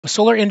The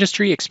solar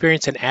industry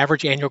experienced an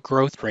average annual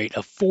growth rate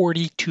of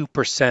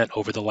 42%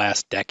 over the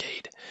last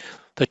decade.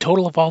 The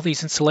total of all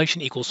these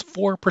installations equals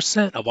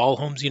 4% of all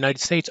homes in the United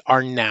States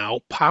are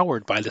now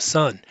powered by the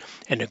sun,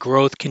 and the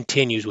growth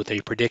continues with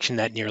a prediction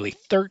that nearly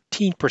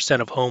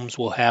 13% of homes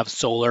will have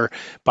solar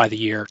by the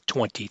year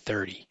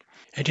 2030.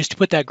 And just to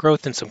put that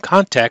growth in some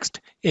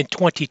context, in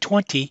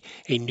 2020,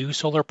 a new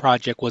solar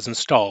project was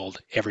installed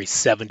every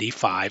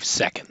 75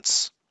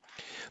 seconds.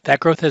 That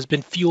growth has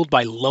been fueled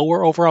by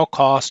lower overall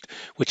costs,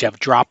 which have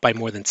dropped by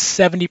more than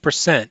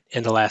 70%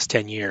 in the last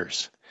 10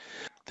 years.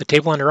 The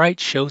table on the right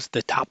shows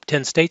the top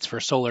 10 states for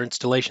solar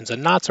installations,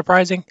 and not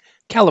surprising,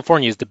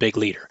 California is the big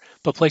leader.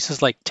 But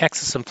places like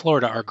Texas and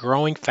Florida are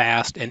growing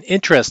fast, and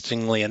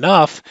interestingly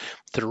enough,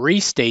 three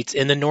states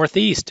in the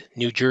Northeast,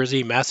 New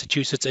Jersey,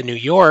 Massachusetts, and New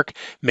York,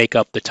 make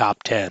up the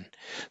top 10.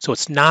 So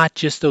it's not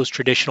just those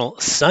traditional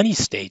sunny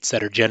states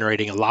that are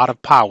generating a lot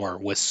of power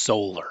with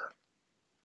solar.